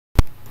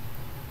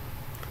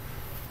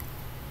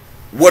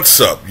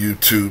What's up,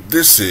 YouTube?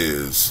 This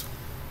is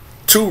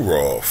Too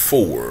Raw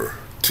for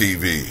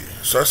TV.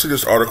 So I see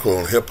this article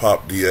on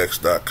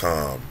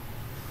hiphopdx.com.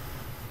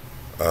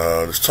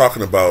 It's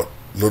talking about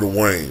Lil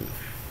Wayne.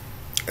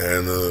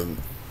 And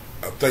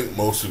I think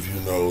most of you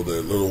know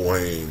that Lil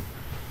Wayne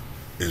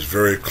is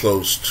very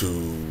close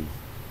to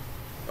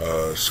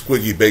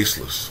Squiggy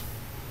Baseless.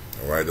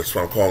 Alright, that's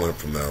what I'm calling him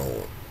from now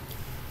on.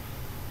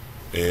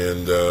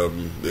 And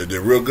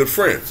they're real good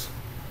friends.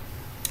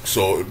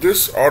 So if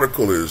this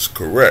article is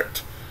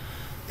correct,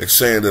 it's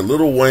saying that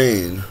Lil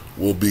Wayne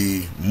will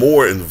be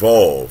more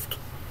involved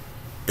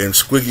in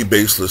Squiggy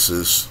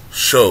Baseless's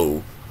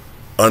show,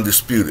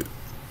 Undisputed.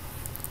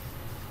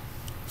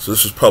 So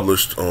this was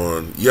published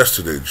on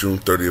yesterday, June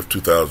 30th,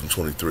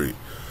 2023.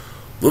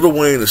 Lil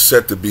Wayne is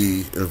set to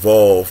be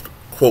involved,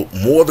 quote,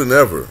 more than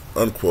ever,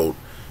 unquote,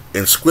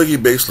 in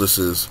Squiggy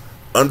Baseless's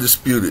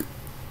Undisputed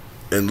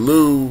in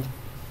lieu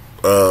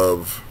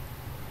of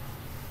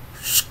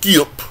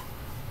Skip's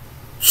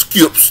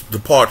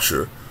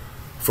departure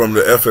from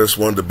the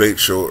FS1 debate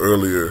show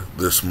earlier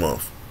this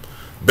month.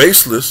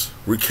 Baseless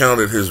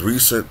recounted his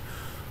recent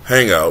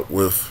hangout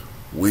with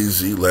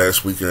Weezy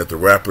last weekend at the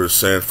rapper's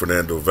San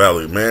Fernando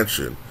Valley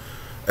mansion,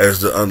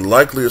 as the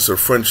unlikeliest of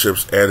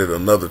friendships added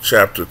another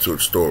chapter to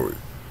its story.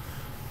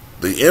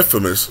 The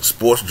infamous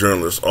sports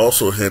journalist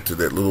also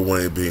hinted at Lil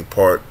Wayne being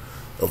part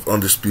of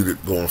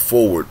Undisputed going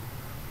forward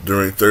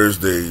during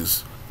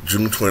Thursday's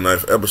June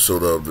 29th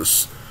episode of the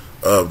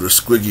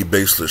Squiggy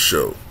Baseless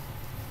show.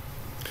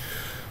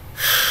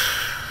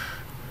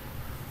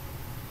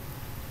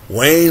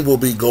 Wayne will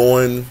be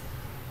going...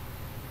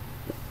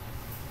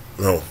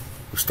 No,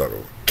 let's start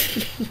over.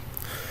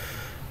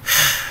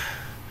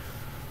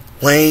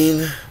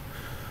 Wayne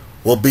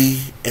will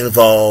be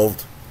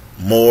involved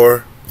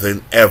more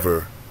than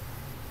ever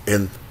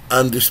in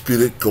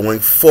Undisputed going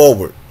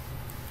forward.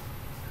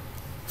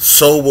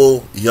 So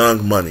will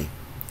Young Money.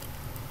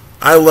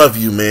 I love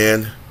you,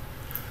 man.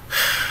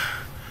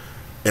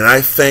 And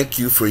I thank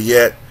you for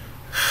yet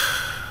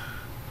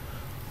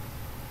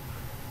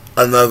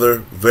another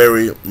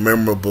very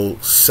memorable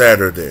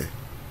Saturday.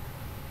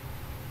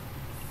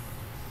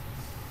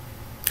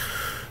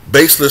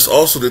 Baseless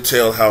also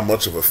detailed how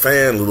much of a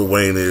fan Lil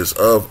Wayne is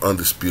of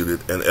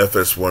Undisputed and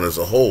FS1 as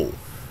a whole.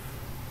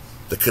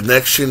 The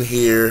connection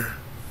here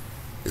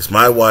is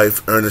my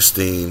wife,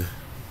 Ernestine,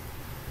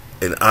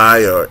 and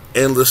I are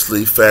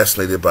endlessly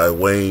fascinated by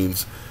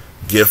Wayne's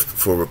gift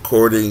for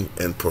recording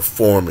and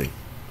performing.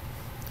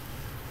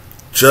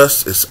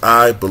 Just as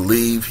I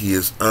believe he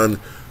is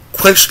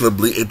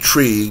unquestionably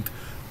intrigued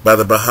by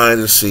the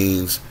behind the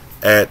scenes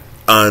at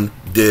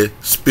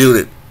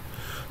Undisputed.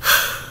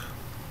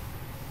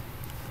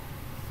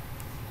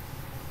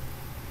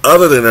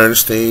 Other than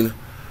Ernestine,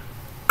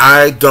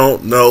 I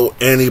don't know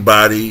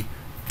anybody,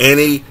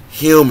 any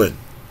human,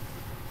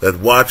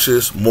 that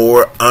watches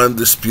more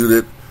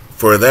Undisputed,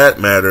 for that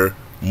matter,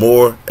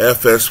 more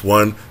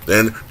FS1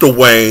 than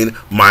Dwayne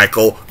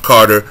Michael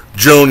Carter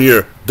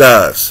Jr.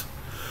 does.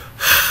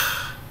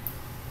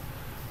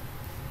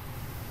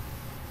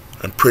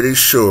 I'm pretty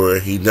sure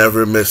he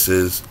never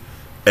misses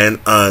an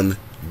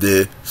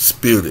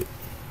Undisputed.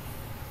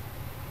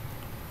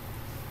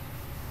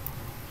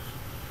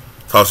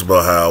 Talks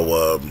about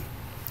how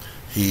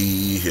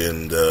he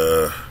and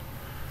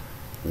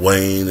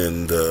Wayne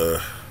and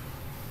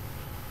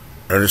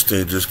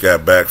Ernestine just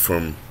got back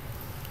from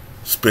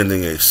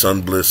spending a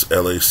sunbliss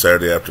LA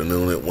Saturday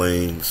afternoon at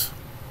Wayne's.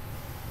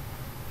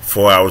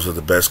 4 hours of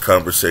the best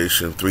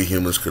conversation 3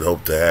 humans could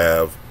hope to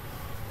have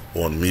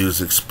on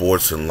music,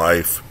 sports, and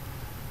life.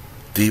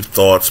 Deep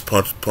thoughts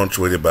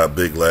punctuated by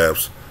big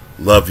laughs.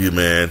 Love you,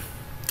 man.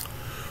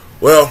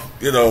 Well,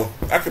 you know,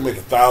 I can make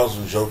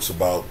 1,000 jokes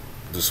about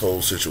this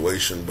whole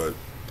situation, but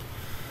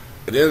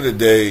at the end of the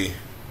day,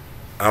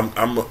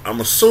 I'm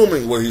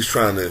assuming what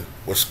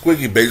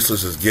Squiggy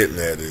Baseless is getting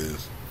at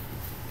is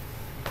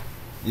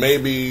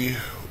maybe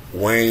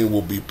Wayne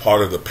will be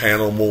part of the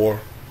panel more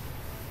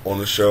on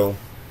the show.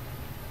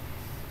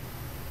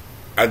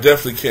 I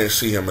definitely can't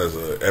see him as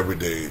a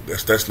everyday.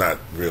 That's not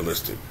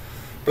realistic.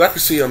 But I can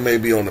see him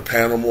maybe on the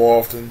panel more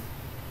often.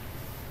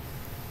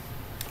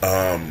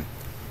 I've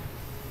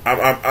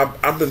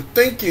been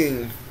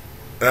thinking,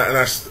 and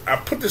I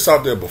put this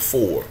out there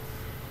before.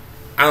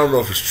 I don't know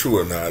if it's true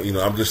or not. You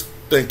know, I'm just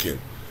thinking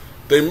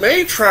they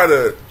may try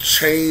to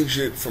change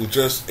it from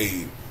just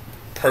a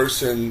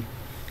person,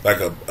 like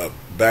a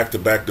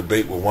back-to-back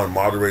debate with one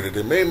moderator.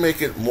 They may make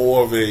it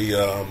more of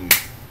a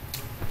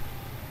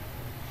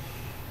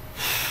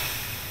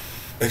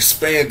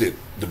expanded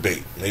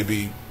debate.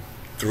 Maybe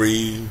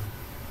 3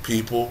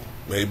 people,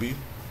 maybe,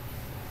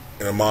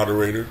 and a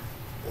moderator,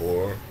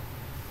 or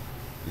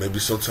maybe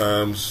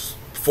sometimes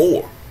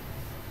 4.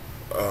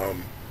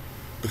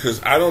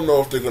 Because I don't know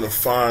if they're going to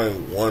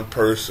find one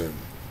person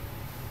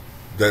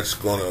that's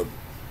going to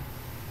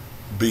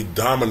be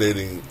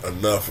dominating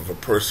enough of a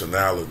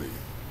personality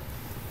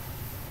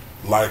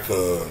like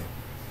a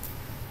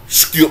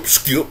Skip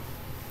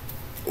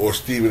or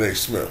Stephen A.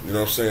 Smith. You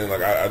know what I'm saying?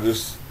 Like,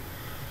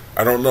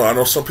 I don't know. I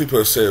know some people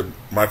have said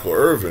Michael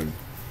Irvin,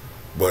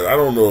 but I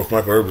don't know if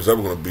Michael Irvin's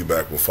ever going to be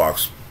back with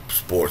Fox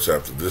Sports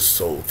after this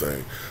whole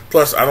thing.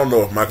 Plus, I don't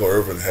know if Michael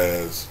Irvin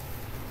has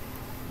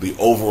the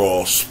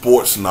overall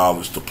sports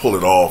knowledge to pull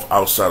it off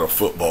outside of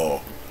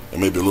football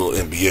and maybe a little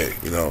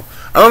NBA.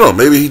 I don't know.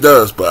 Maybe he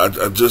does, but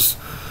I just,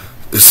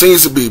 it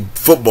seems to be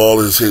football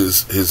is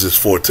his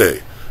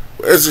forte,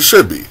 as it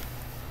should be.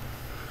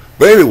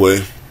 But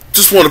anyway,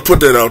 just want to put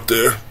that out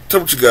there.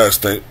 Tell me what you guys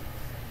think.